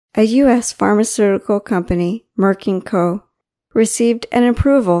A U.S. pharmaceutical company, Merck & Co., received an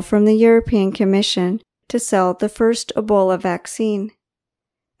approval from the European Commission to sell the first Ebola vaccine.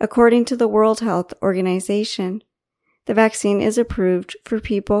 According to the World Health Organization, the vaccine is approved for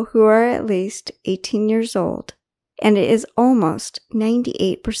people who are at least 18 years old, and it is almost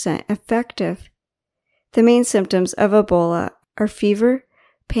 98% effective. The main symptoms of Ebola are fever,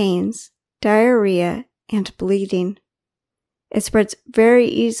 pains, diarrhea, and bleeding. It spreads very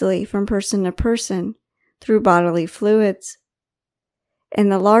easily from person to person through bodily fluids. In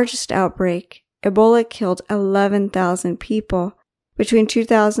the largest outbreak, Ebola killed 11,000 people between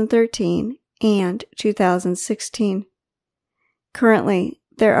 2013 and 2016. Currently,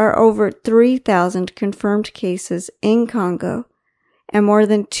 there are over 3,000 confirmed cases in Congo, and more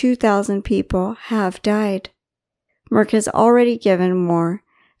than 2,000 people have died. Merck has already given more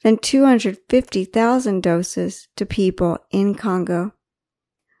than 250,000 doses to people in Congo.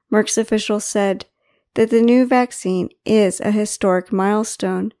 Merck's officials said that the new vaccine is a historic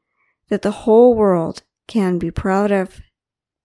milestone that the whole world can be proud of.